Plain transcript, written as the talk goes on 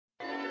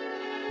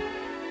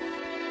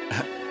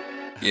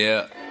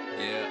Yeah.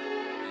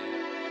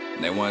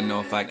 They wanna know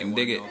if I can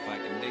dig it.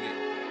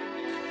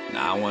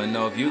 Now I wanna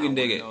know if you can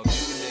dig it.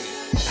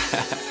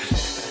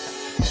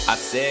 I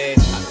said,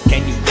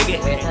 can you dig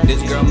it?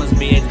 This girl must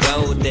be a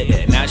gold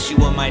digger. Now she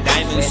want my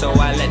diamonds, so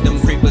I let them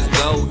creepers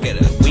go get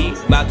her. We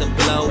about to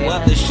blow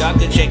up the shop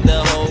to check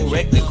the whole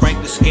wreck, to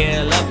crank the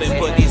scale up and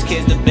put these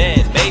kids to bed.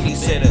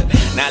 Babysitter.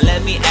 Now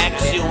let me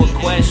ask you a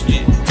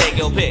question. Take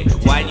your pick.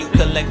 Why you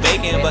collect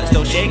bacon but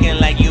still shaking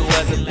like you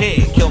was a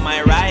pig? Kill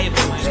my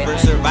rivals for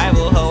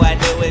survival, ho, I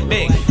do it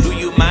big. Do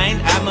you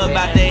mind? I'm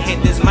about to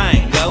hit this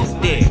mine. Go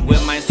dig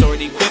with my sword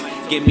equipped.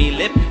 Give me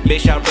lip,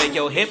 bitch, I'll break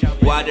your hip.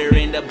 Water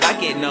in the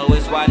bucket, no,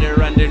 it's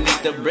water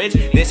underneath the bridge.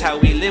 This how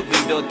we live,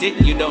 we built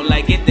it. You don't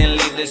like it, then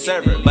leave the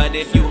server. But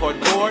if you hoard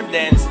more,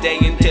 then stay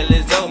until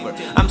it's over.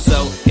 I'm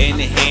so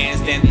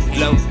enhanced and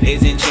flow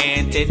is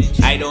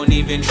enchanted. I don't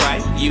even try,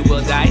 you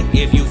will die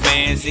if you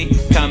fancy.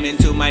 Come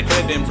into my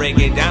crib and break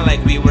it down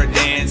like we were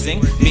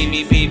dancing. Meet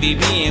me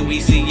PvP and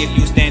we see if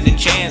you stand a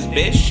chance,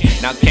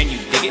 bitch. Now can you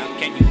dig it?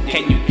 Can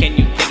you dig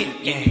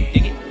it? Yeah.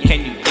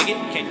 Can you dig it?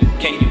 Can you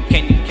dig it? Can you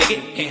dig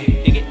it? Can you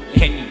dig it?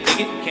 Can you dig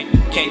it?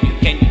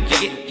 Can you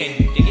dig it?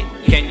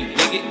 Can you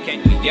dig it? Can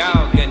you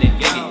y'all gonna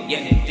dig it?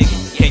 Yeah.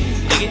 Can you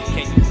dig it?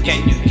 Can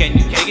you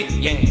dig it?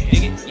 Yeah.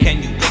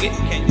 Can you dig it?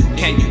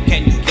 Can you dig it? Can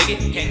you dig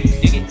it?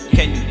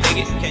 Can you dig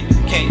it?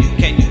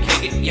 Can you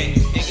dig it? Yeah.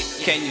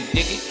 Can you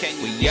dig it?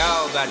 We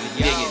all about to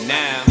dig it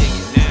now.